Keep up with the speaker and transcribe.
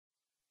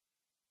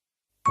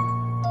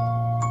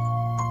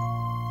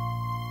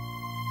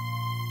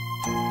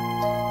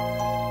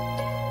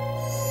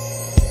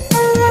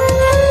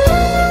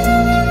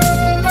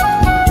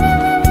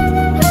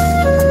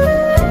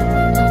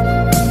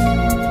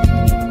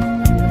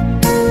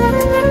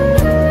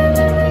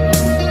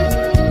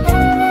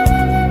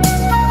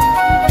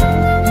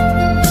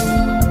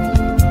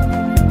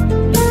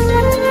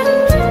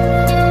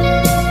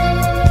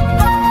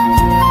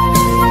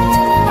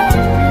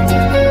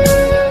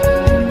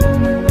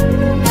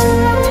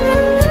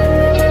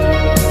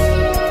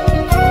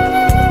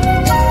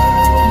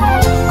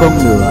Con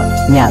ngựa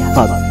nhà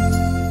Phật.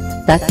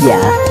 Tác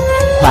giả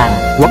Hoàng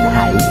Quốc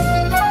Hải.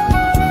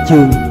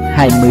 Chương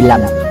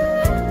 25.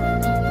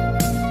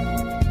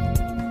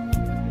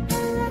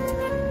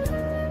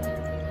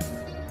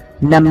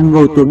 Năm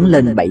Ngô Tuấn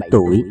lên 7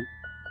 tuổi,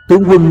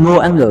 tướng quân Ngô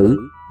An Ngữ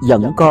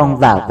dẫn con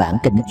vào vãn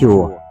cảnh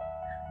chùa.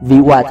 Vị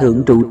hòa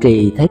thượng trụ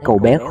trì thấy cậu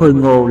bé khôi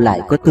ngô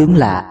lại có tướng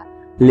lạ,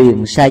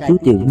 liền sai chú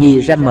Tiểu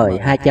Nhi ra mời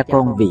hai cha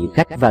con vị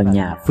khách vào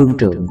nhà phương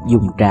trượng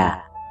dùng trà.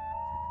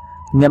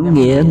 Ngẫm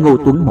nghĩa Ngô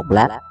Tuấn một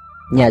lát,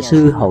 nhà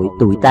sư hội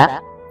tuổi tác,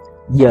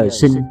 giờ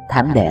sinh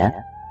tháng đẻ.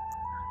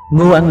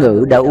 Ngô An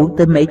Ngữ đã uống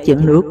tới mấy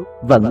chén nước,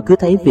 vẫn cứ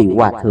thấy vị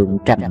hòa thượng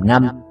trầm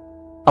ngâm.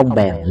 Ông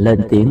bèn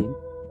lên tiếng: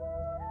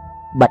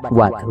 Bạch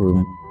hòa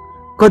thượng,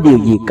 có điều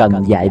gì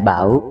cần dạy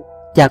bảo,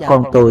 cha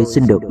con tôi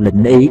xin được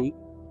lĩnh ý.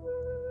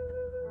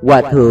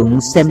 Hòa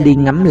thượng xem đi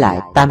ngắm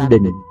lại tam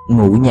đình,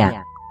 ngũ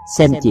nhạc,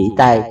 xem chỉ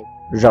tay,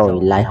 rồi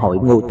lại hỏi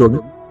Ngô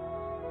Tuấn: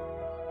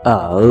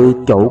 Ở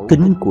chỗ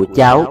kính của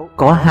cháu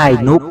có hai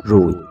nốt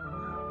ruồi,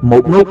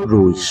 một nốt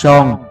ruồi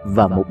son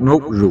và một nốt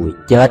ruồi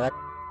chết.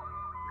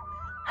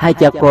 Hai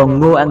cha con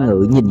Ngô An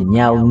Ngữ nhìn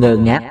nhau ngơ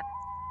ngác.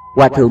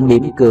 Hòa thượng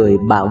mỉm cười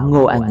bảo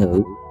Ngô An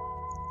Ngữ: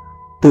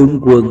 Tướng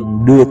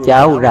quân đưa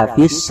cháu ra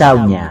phía sau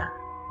nhà,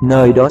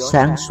 nơi đó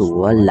sáng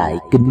sủa lại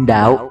kín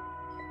đáo.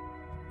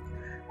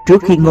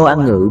 Trước khi Ngô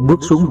An Ngữ bước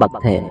xuống bậc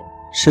thềm,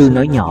 sư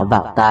nói nhỏ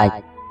vào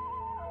tai: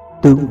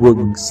 Tướng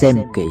quân xem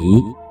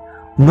kỹ,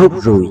 nốt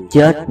ruồi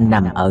chết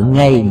nằm ở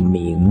ngay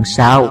miệng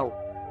sau,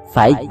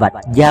 phải vạch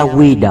da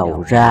quy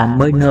đầu ra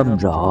mới nôm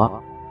rõ.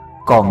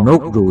 Còn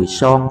nốt ruồi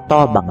son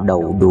to bằng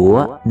đầu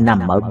đũa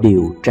nằm ở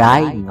điều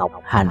trái ngọc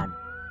hành.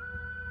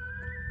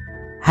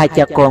 Hai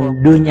cha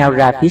con đưa nhau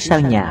ra phía sau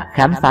nhà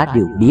khám phá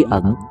điều bí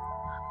ẩn.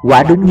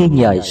 Quả đúng như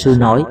nhờ sư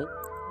nói.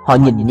 Họ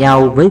nhìn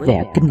nhau với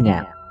vẻ kinh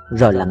ngạc,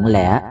 rồi lặng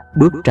lẽ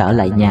bước trở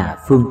lại nhà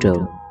phương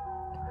trượng.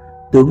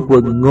 Tướng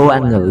quân Ngô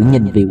An Ngữ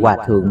nhìn vị hòa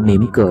thượng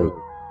mỉm cười: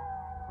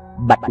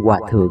 Bạch hòa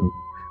thượng,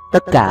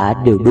 tất cả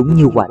đều đúng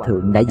như hòa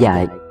thượng đã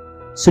dạy.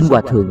 Xin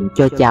hòa thượng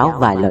cho cháu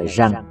vài lời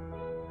răn.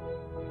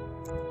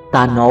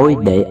 Ta nói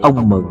để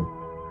ông mừng.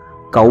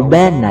 Cậu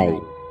bé này,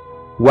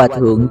 hòa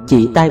thượng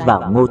chỉ tay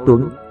vào Ngô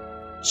Tuấn,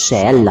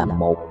 sẽ là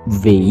một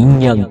vĩ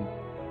nhân,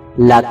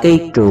 là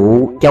cây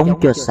trụ chống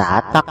cho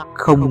xã tắc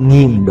không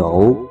nghiêng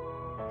đổ.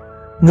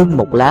 Ngưng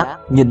một lát,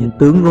 nhìn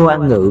tướng Ngô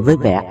An Ngữ với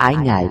vẻ ái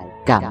ngại,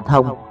 cảm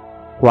thông,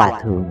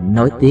 hòa thượng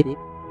nói tiếp: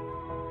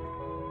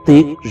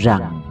 Tiếc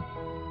rằng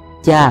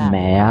cha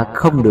mẹ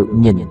không được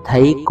nhìn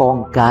thấy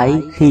con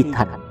cái khi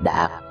thành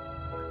đạt.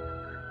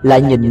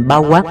 Lại nhìn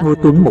bao quát Ngô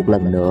Tuấn một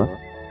lần nữa,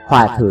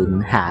 hòa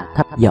thượng hạ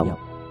thấp giọng: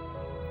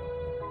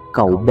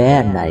 Cậu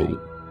bé này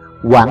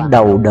quãng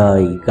đầu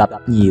đời gặp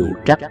nhiều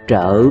trắc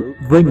trở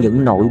với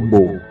những nỗi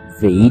buồn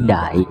vĩ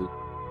đại.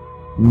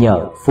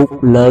 Nhờ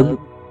phúc lớn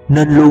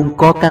nên luôn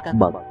có các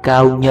bậc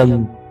cao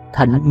nhân,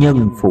 thánh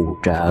nhân phù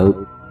trợ.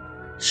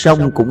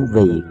 Song cũng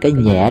vì cái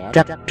nhẹ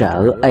trắc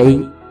trở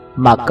ấy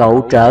mà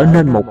cậu trở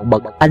nên một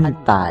bậc anh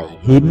tài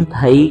hiếm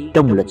thấy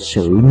trong lịch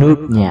sử nước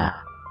nhà.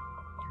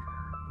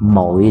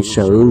 Mọi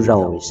sự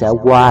rồi sẽ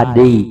qua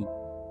đi,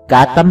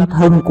 cả tấm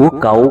thân của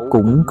cậu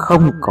cũng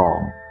không còn,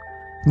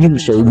 nhưng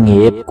sự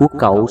nghiệp của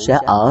cậu sẽ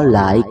ở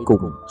lại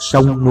cùng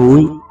sông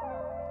núi.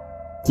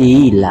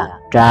 Chỉ là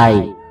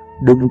trai,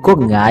 đừng có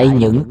ngại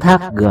những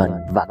thác ghềnh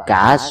và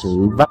cả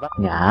sự vấp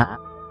ngã.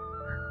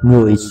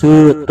 Người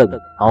xưa từng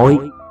nói: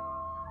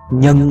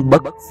 Nhân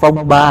bất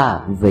phong ba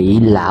vị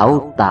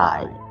lão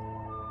tài.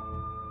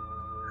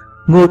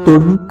 Ngô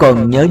Tuấn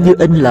còn nhớ như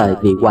in lời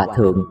vị hòa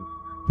thượng,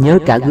 nhớ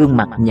cả gương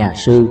mặt nhà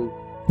sư,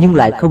 nhưng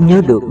lại không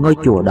nhớ được ngôi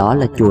chùa đó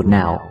là chùa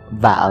nào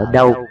và ở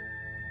đâu.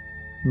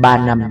 3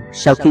 năm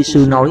sau khi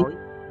sư nói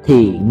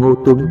thì Ngô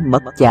Tuấn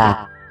mất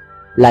cha.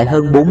 Lại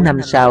hơn 4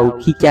 năm sau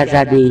khi cha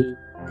ra đi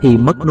thì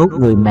mất nốt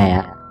người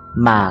mẹ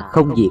mà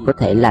không gì có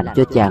thể làm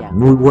cho chàng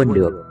nguôi quên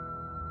được.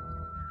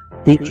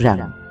 Tiếc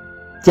rằng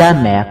cha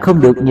mẹ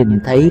không được nhìn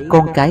thấy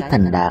con cái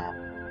thành đạt.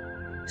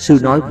 Sư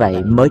nói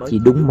vậy mới chỉ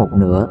đúng một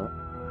nửa.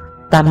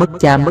 Ta mất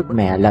cha mất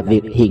mẹ là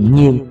việc hiển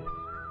nhiên,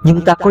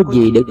 nhưng ta có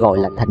gì để gọi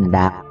là thành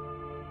đạt?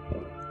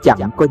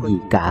 Chẳng có gì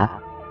cả.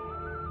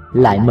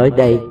 Lại mới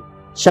đây,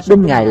 sắp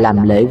đến ngày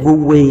làm lễ vu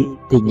quy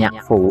thì nhạc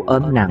phụ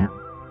ốm nặng,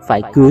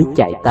 phải cưới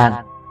chạy tang.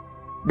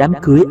 Đám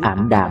cưới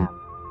ảm đạm.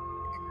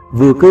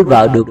 Vừa cưới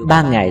vợ được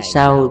 3 ngày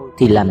sau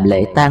thì làm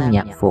lễ tang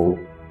nhạc phụ.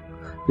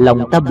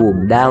 Lòng ta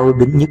buồn đau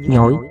đến nhức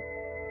nhối.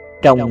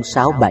 Trong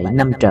 6-7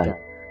 năm trời,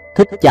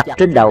 thích chặt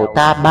trên đầu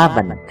ta 3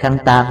 vành khăn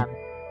tang.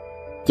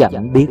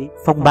 Chẳng biết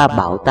phong ba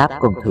bão táp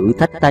còn thử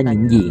thách ta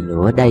những gì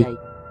nữa đây.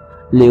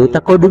 Liệu ta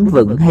có đứng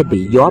vững hay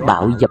bị gió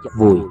bão dập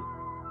vùi?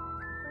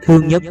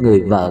 Thương nhất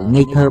người vợ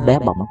ngây thơ bé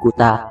bỏng của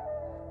ta,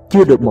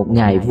 chưa được một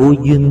ngày vui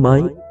duyên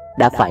mới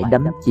đã phải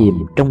đắm chìm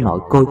trong nỗi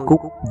côi cút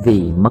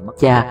vì mất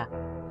cha,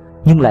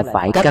 nhưng lại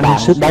phải căng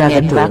sức ra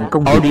gánh vác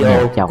công việc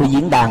nhà chồng.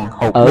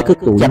 Ở cái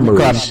tuổi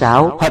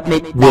 16,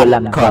 vừa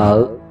làm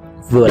vợ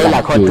vừa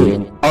làm chị,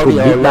 cùng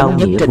biết bao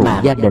nghĩa vụ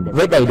gia đình,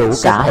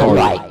 xã hội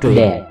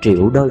đè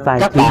trĩu đôi vai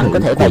các bạn có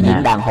thể vào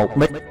diễn đàn hột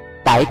mít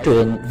tải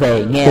truyện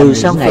về nghe từ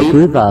sau ngày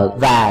cưới vợ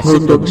và Ngô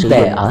xin Tuấn được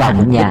về ở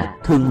hẳn nhà.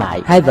 thương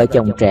mại. Hai vợ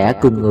chồng trẻ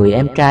cùng người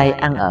em trai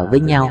ăn ở với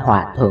nhau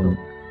hòa thuận,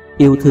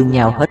 yêu thương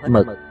nhau hết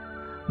mực.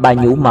 Bà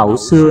nhũ mẫu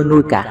xưa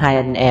nuôi cả hai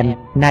anh em,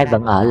 nay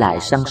vẫn ở lại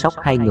săn sóc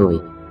hai người,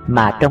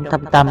 mà trong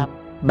thâm tâm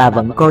bà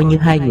vẫn coi như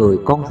hai người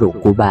con ruột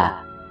của bà.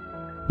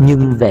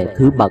 Nhưng về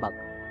thứ bậc,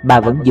 bà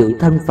vẫn giữ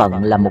thân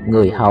phận là một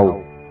người hầu.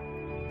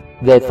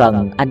 Về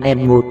phần anh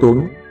em Ngô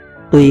Tuấn,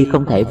 tuy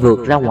không thể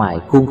vượt ra ngoài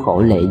khuôn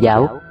khổ lễ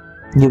giáo,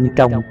 nhưng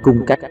trong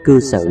cung cách cư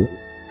xử,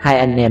 hai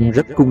anh em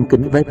rất cung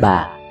kính với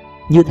bà,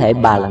 như thể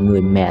bà là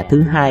người mẹ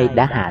thứ hai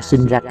đã hạ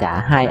sinh ra cả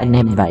hai anh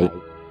em vậy.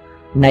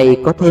 Này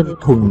có thêm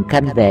Thuần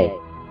Khanh về,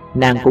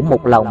 nàng cũng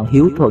một lòng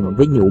hiếu thuận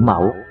với nhũ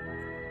mẫu.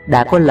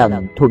 Đã có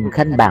lần Thuần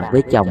Khanh bàn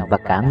với chồng và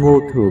cả Ngô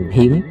Thường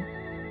Hiến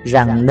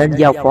rằng nên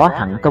giao phó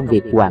hẳn công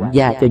việc quản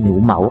gia cho nhũ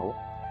mẫu.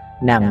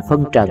 Nàng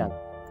phân trần,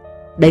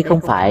 đây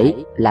không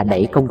phải là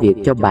đẩy công việc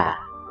cho bà,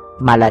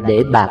 mà là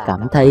để bà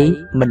cảm thấy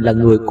mình là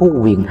người có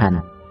quyền hành.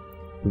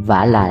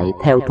 Vả lại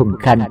theo Thuần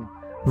Khanh,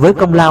 với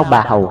công lao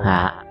bà hầu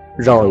hạ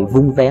rồi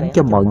vun vén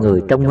cho mọi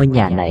người trong ngôi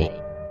nhà này,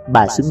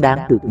 bà xứng đáng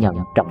được nhận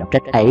trọng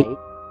trách ấy.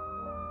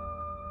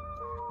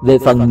 Về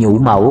phần nhũ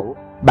mẫu,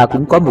 bà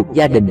cũng có một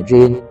gia đình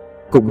riêng,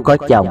 cũng có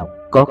chồng,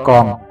 có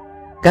con.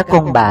 Các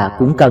con bà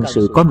cũng cần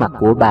sự có mặt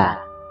của bà.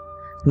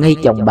 Ngay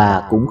chồng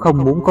bà cũng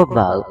không muốn có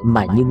vợ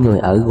mà như người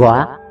ở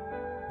góa.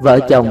 Vợ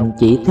chồng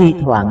chỉ thi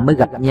thoảng mới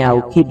gặp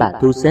nhau khi bà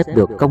thu xếp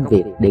được công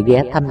việc để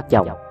ghé thăm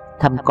chồng,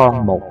 thăm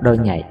con một đôi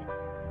ngày.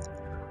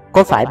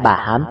 Có phải bà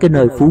hám cái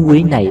nơi phú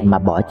quý này mà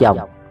bỏ chồng,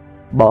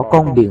 bỏ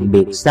con biền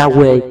biệt xa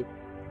quê?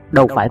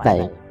 Đâu phải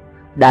vậy.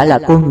 Đã là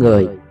con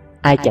người,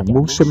 ai chẳng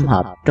muốn sum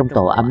họp trong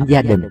tổ ấm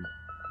gia đình.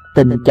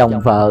 Tình chồng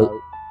vợ,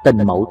 tình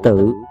mẫu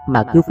tử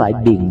mà cứ phải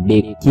biền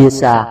biệt chia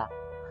xa,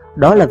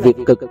 đó là việc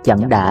cực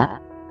chẳng đã.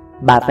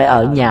 Bà phải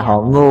ở nhà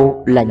họ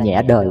Ngô là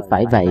nhẽ đời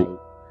phải vậy,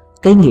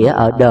 cái nghĩa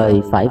ở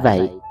đời phải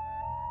vậy.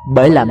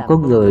 Bởi làm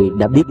con người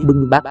đã biết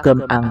bưng bát cơm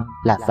ăn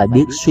là phải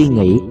biết suy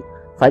nghĩ,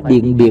 phải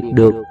biện biệt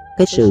được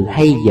cái sự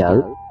hay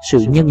dở, sự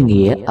nhân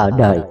nghĩa ở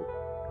đời.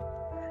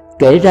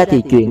 Kể ra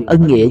thì chuyện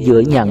ân nghĩa giữa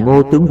nhà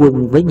Ngô tướng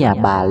quân với nhà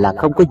bà là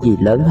không có gì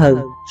lớn hơn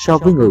so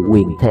với người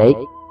quyền thế.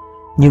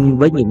 Nhưng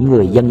với những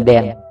người dân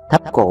đen,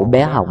 thấp cổ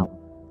bé họng,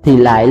 thì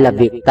lại là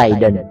việc tày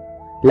đình,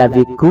 là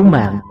việc cứu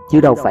mạng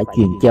chứ đâu phải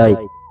chuyện chơi.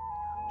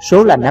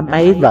 Số là năm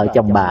ấy vợ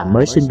chồng bà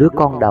mới sinh đứa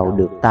con đầu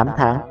được 8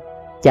 tháng,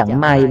 chẳng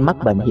may mắc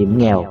bệnh hiểm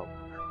nghèo.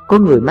 Có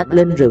người mách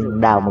lên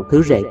rừng đào một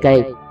thứ rễ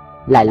cây,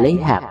 lại lấy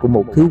hạt của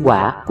một thứ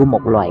quả của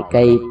một loài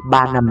cây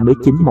 3 năm mới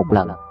chín một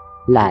lần,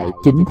 lại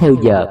chín theo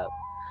giờ.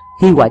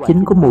 Khi quả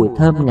chín có mùi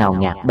thơm ngào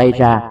ngạt bay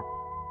ra.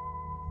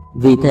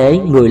 Vì thế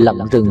người lậm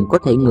rừng có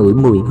thể ngửi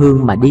mùi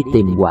hương mà đi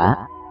tìm quả.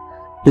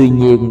 Tuy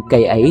nhiên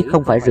cây ấy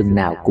không phải rừng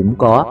nào cũng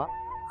có,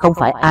 không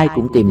phải ai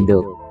cũng tìm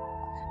được.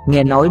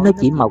 Nghe nói nó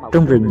chỉ mọc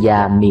trong rừng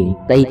già miền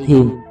Tây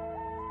Thiên.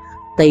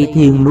 Tây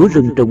Thiên núi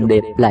rừng trùng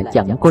điệp là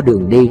chẳng có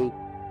đường đi,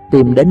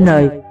 tìm đến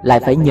nơi lại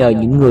phải nhờ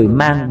những người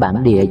mang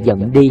bản địa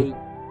dẫn đi.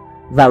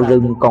 Vào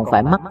rừng còn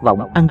phải mắc vọng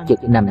ăn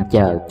chực nằm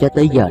chờ cho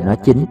tới giờ nó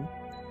chín.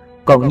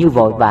 Còn như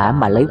vội vã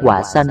mà lấy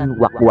quả xanh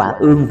hoặc quả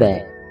ương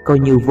về, coi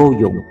như vô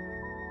dụng.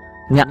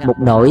 Ngặt một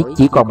nỗi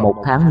chỉ còn 1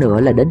 tháng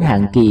nữa là đến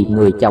hạn kỳ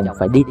người chồng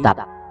phải đi tập,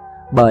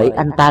 bởi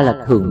anh ta là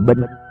thường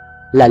binh,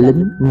 là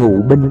lính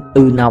ngụ binh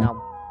ư nông.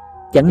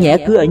 Chẳng nhẽ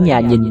cứ ở nhà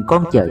nhìn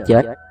con chờ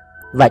chết,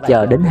 và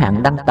chờ đến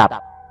hạn đăng tập.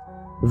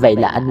 Vậy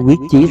là anh quyết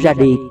chí ra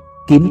đi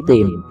kiếm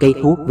tìm cây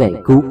thuốc về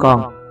cứu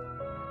con.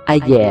 Ai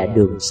dè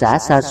đường xá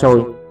xa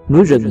xôi,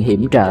 núi rừng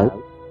hiểm trở,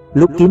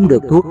 lúc kiếm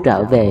được thuốc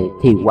trở về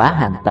thì quá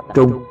hạn tập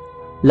trung.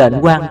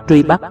 Lệnh quan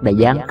truy bắt đã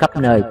giáng khắp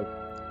nơi.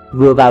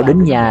 Vừa vào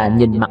đến nhà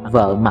nhìn mặt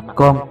vợ mặt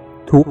con,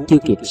 thuốc chưa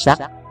kịp sắc,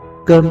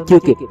 cơm chưa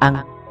kịp ăn,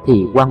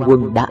 thì quan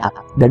quân đã ập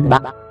đến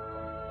bắt.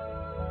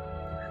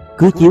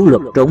 Cứ chiếu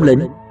luật trốn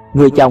lính,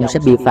 người chồng sẽ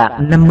bị phạt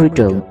 50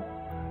 trượng,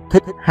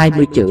 thích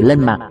 20 chữ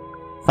lên mặt,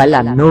 phải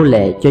làm nô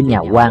lệ cho nhà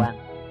quan.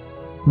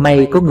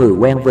 May có người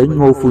quen với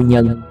Ngô phu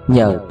nhân,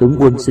 nhờ tướng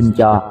quân xin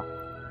cho.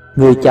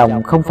 Người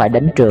chồng không phải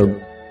đánh trường,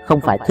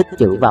 không phải thích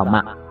chữ vào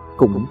mặt,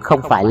 cũng không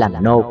phải làm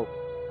nô.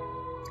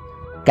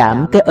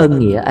 Cảm cái ơn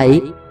nghĩa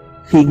ấy,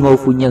 khi Ngô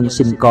phu nhân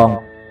sinh con,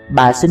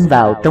 bà xin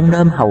vào trong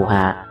nơm hầu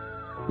hạ.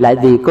 Lại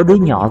vì có đứa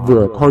nhỏ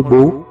vừa thôi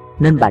bú,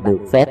 nên bà được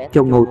phép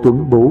cho Ngô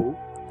Tuấn bú.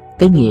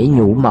 Cái nghĩa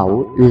nhũ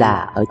mẫu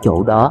là ở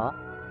chỗ đó.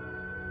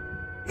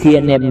 Khi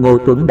anh em Ngô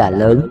Tuấn đã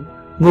lớn,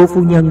 Ngô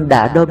phu nhân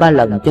đã đôi 3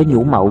 lần cho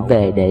nhũ mẫu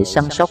về để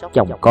săn sóc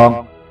chồng con.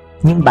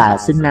 Nhưng bà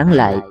xin nán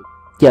lại,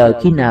 chờ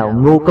khi nào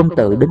Ngô công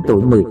tử đến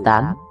tuổi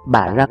 18,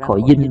 bà ra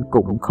khỏi dinh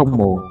cũng không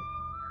muộn.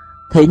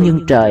 Thế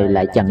nhưng trời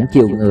lại chẳng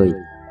chiều người.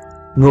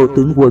 Ngô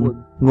tướng quân,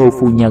 Ngô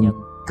phu nhân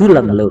cứ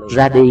lần lượt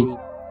ra đi.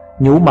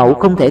 Nhũ mẫu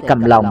không thể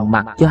cầm lòng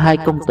mặc cho hai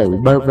công tử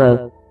bơ vơ.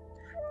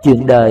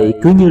 Chuyện đời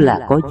cứ như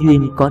là có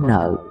duyên có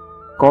nợ,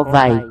 có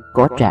vay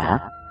có trả.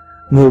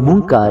 Người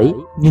muốn cởi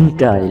nhưng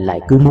trời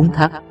lại cứ muốn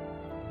thắt.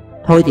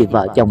 Thôi thì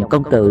vợ chồng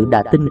công tử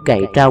đã tin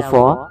cậy trao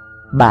phó,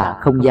 bà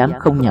không dám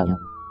không nhận.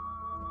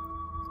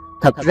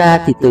 Thật ra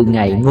thì từ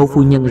ngày Ngô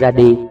phu nhân ra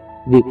đi,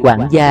 Việc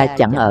quản gia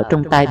chẳng ở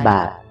trong tay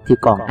bà thì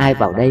còn ai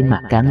vào đây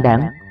mà cán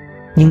đáng.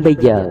 Nhưng bây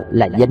giờ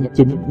là danh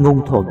chính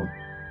ngôn thuận.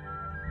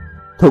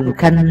 Thuần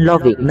Khanh lo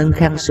việc nâng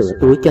khăn sửa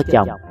túi cho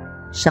chồng,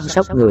 săn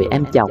sóc người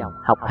em chồng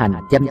học hành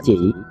chăm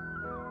chỉ.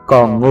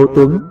 Còn Ngô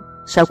Tuấn,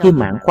 sau khi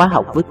mãn khóa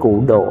học với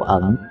cụ Độ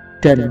Ẩn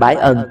trên Bái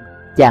Ân,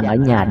 chàng ở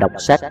nhà đọc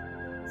sách.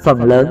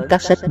 Phần lớn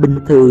các sách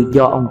binh thư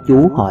do ông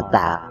chú họ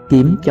Tạ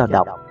kiếm cho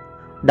đọc.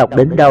 Đọc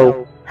đến đâu,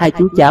 hai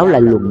chú cháu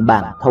lại luận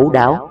bàn thấu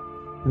đáo.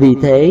 Vì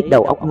thế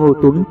đầu óc Ngô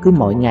Tuấn cứ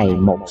mỗi ngày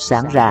một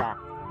sáng ra.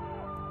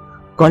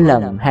 Có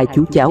lần hai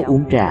chú cháu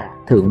uống trà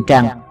thượng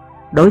trăng,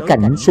 đối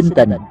cảnh sinh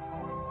tình.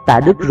 Tạ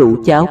Đức rủ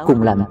cháu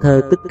cùng làm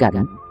thơ tức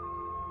cảnh.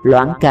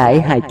 Loáng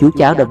cái hai chú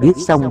cháu đã viết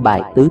xong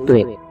bài tứ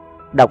tuyệt.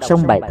 Đọc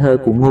xong bài thơ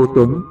của Ngô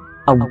Tuấn,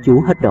 ông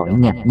chú hết đổi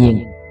ngạc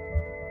nhiên.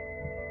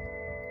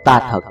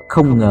 Ta thật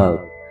không ngờ,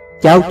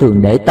 cháu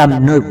thường để tâm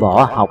nơi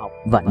võ học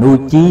và nuôi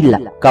chí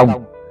lập công,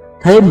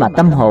 thế mà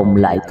tâm hồn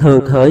lại thơ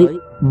thới,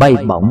 bay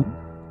bổng,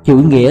 chữ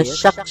nghĩa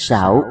sắc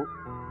sảo,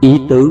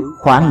 ý tứ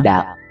khoáng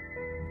đạt.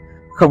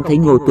 Không thấy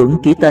Ngô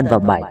Tuấn ký tên vào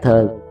bài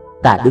thơ,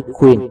 Tạ Đức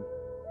khuyên: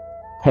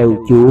 theo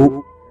chú,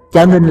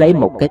 cháu nên lấy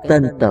một cái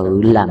tên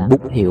tự làm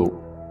bút hiệu.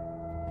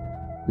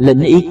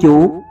 Lĩnh ý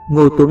chú,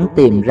 Ngô Tuấn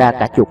tìm ra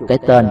cả chục cái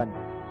tên.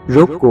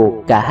 Rốt cuộc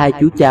cả hai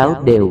chú cháu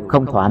đều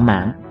không thỏa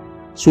mãn.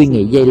 Suy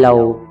nghĩ giây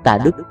lâu, Tạ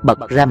Đức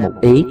bật ra một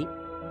ý: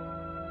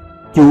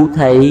 chú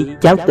thấy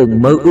cháu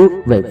từng mơ ước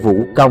về vũ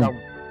công,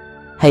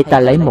 hay ta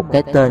lấy một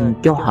cái tên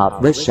cho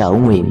hợp với sở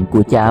nguyện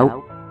của cháu?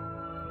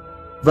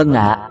 Vâng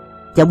ạ,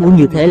 cháu muốn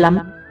như thế lắm,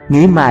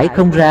 nghĩ mãi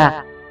không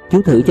ra.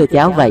 Chú thử cho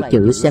cháu vài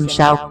chữ xem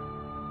sao.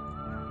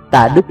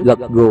 Tạ Đức gật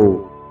gù.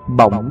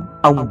 Bỗng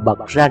ông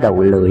bật ra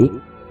đầu lưỡi: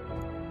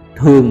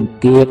 Thường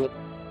Kiệt,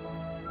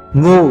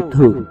 Ngô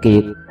Thường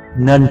Kiệt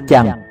nên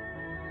chăng?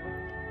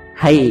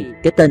 Hay,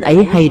 cái tên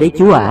ấy hay đấy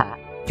chú ạ.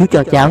 Chú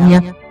cho cháu nhé.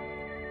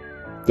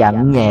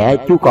 Chẳng nhẹ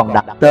chú còn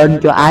đặt tên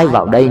cho ai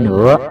vào đây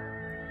nữa.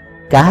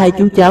 Cả hai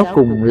chú cháu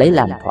cùng lấy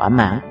làm thỏa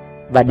mãn,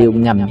 và đều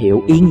ngầm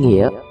hiểu ý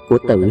nghĩa của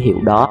tự hiệu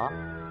đó.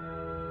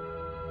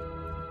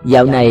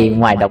 Dạo này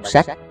ngoài đọc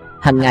sách,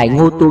 hàng ngày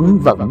Ngô Tuấn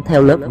vẫn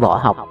theo lớp võ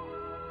học.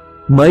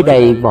 Mới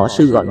đây võ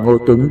sư gọi Ngô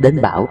Tuấn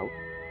đến bảo: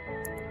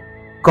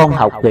 con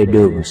học về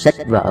đường sách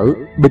vở,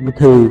 binh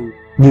thư,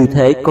 như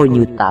thế coi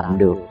như tạm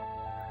được.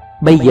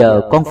 Bây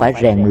giờ con phải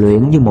rèn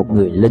luyện như một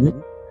người lính,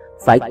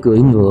 phải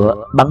cưỡi ngựa,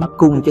 bắn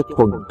cung cho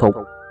thuần thục.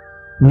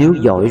 Nếu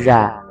giỏi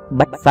ra,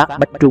 bách phát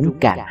bách trúng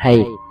càng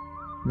hay.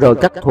 Rồi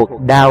các thuật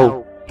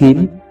đao,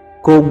 kiếm,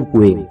 côn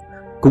quyền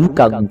cũng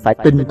cần phải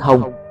tinh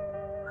thông.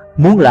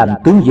 Muốn làm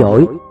tướng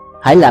giỏi,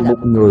 hãy là một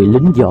người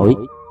lính giỏi.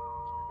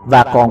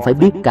 Và còn phải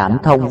biết cảm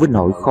thông với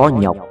nỗi khó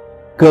nhọc,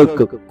 cơ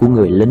cực của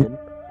người lính.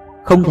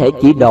 Không thể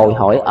chỉ đòi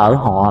hỏi ở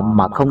họ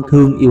mà không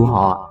thương yêu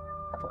họ.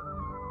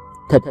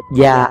 Thịt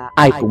da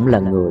ai cũng là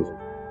người,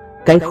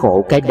 cái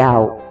khổ cái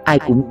đau ai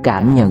cũng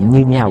cảm nhận như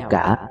nhau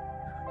cả.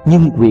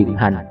 Nhưng quyền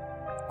hành,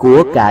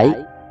 của cải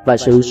và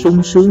sự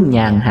sung sướng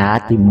nhàn hạ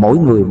thì mỗi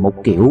người một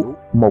kiểu,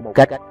 một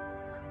cách,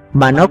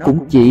 mà nó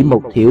cũng chỉ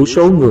một thiểu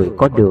số người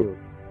có được.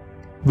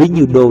 Ví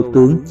như đô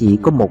tướng chỉ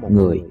có một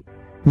người,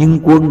 nhưng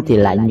quân thì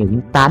lại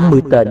những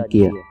 80 tên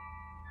kìa.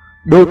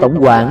 Đô tổng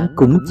quản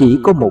cũng chỉ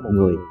có một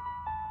người,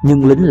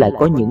 nhưng lính lại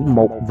có những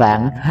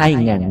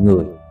 1.200.000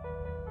 người.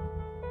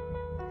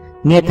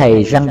 Nghe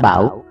thầy răng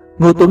bảo,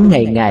 Ngô Tuấn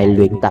ngày ngày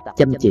luyện tập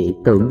chăm chỉ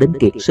tưởng đến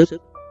kiệt sức.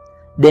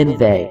 Đêm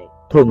về,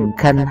 Thuần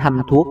Khanh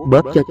hâm thuốc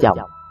bóp cho chồng.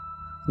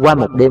 Qua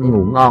một đêm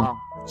ngủ ngon,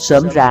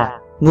 sớm ra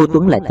Ngô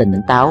Tuấn lại tỉnh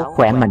táo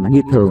khỏe mạnh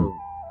như thường.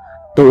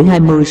 Tuổi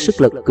 20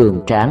 sức lực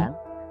cường tráng,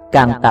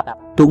 càng tập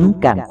Tuấn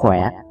càng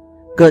khỏe,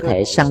 cơ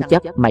thể săn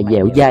chắc mà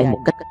dẻo dai một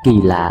cách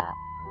kỳ lạ.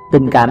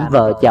 Tình cảm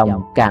vợ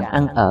chồng càng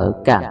ăn ở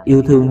càng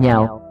yêu thương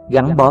nhau,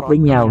 gắn bó với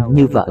nhau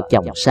như vợ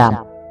chồng Sam.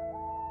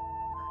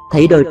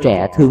 Thấy đôi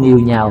trẻ thương yêu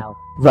nhau,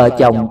 vợ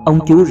chồng ông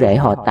chú rể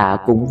họ Tạ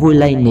cũng vui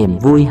lây niềm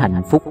vui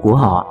hạnh phúc của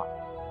họ.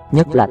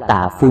 Nhất là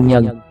Tạ phu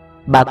nhân,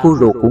 bà cô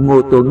ruột của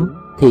Ngô Tuấn,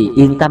 thì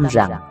yên tâm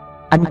rằng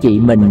anh chị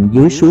mình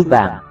dưới suối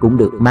vàng cũng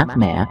được mát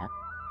mẻ.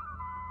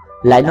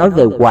 Lại nói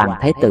về Hoàng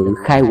Thái tử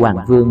khai Hoàng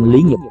Vương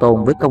Lý Nhật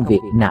Tôn với công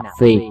việc nạp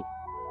phi.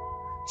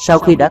 Sau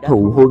khi đã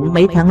thụ huấn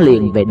mấy tháng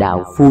liền về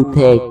đạo phu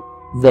thê,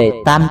 về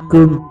tam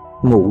cương,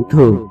 ngũ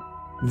thường,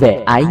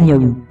 về ái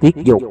nhân, tiết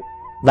dục,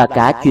 và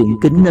cả chuyện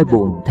kính nơi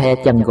buồng the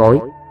chăn gối,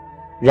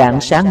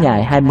 rạng sáng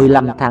ngày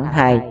 25 tháng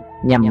 2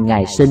 nhằm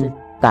ngày sinh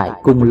tại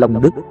cung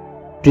Long Đức,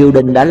 triều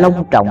đình đã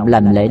long trọng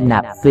làm lễ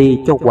nạp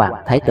phi cho Hoàng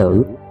Thái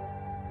tử.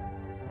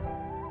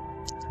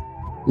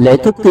 Lễ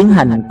thức tiến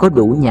hành có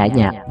đủ nhã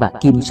nhạc và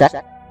kim sách.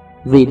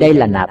 Vì đây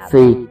là nạp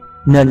phi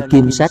nên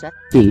kim sách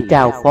chỉ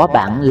trao phó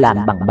bản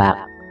làm bằng bạc,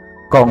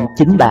 còn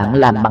chính bản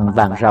làm bằng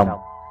vàng ròng.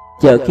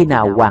 Chờ khi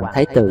nào Hoàng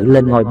Thái tử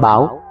lên ngôi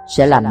báo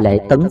sẽ làm lễ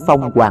tấn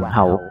phong hoàng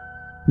hậu,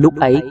 lúc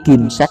ấy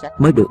kim sách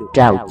mới được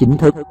trao chính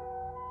thức.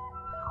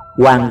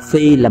 Hoàng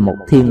phi là một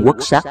thiên quốc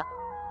sắc.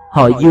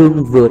 Họ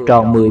Dương vừa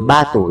tròn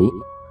 13 tuổi.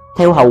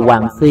 Theo hầu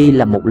Hoàng phi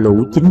là một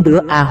lũ 9 đứa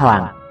A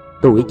Hoàng,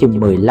 tuổi chừng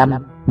 15,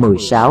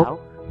 16,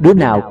 đứa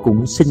nào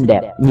cũng xinh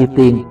đẹp như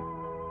tiên.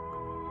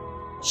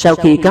 Sau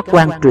khi các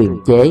quan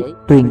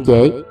tuyên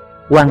chế,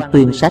 quan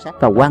tuyên sách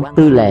và quan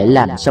tư lệ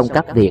làm xong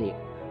các việc,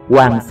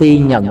 hoàng phi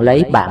nhận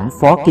lấy bản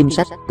phó kim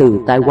sách từ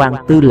tay quan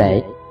tư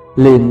lệ,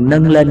 liền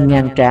nâng lên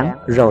ngang trán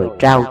rồi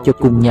trao cho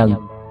cung nhân.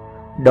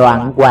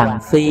 Đoạn hoàng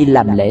phi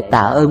làm lễ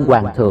tạ ơn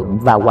hoàng thượng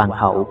và hoàng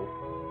hậu.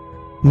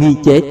 Nghi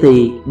chế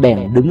ti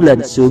bèn đứng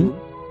lên sướng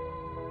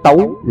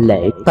tấu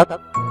lễ tất.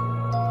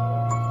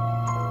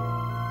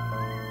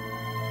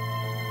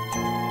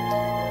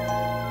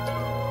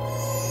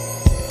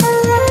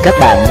 Các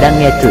bạn đang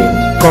nghe truyện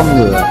Con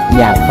ngựa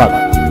nhà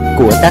Phật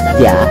của tác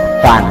giả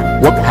Toàn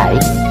Quốc Hải.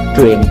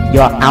 Truyện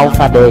do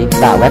Alphabet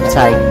và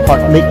website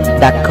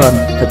Podmic.com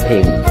thực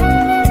hiện.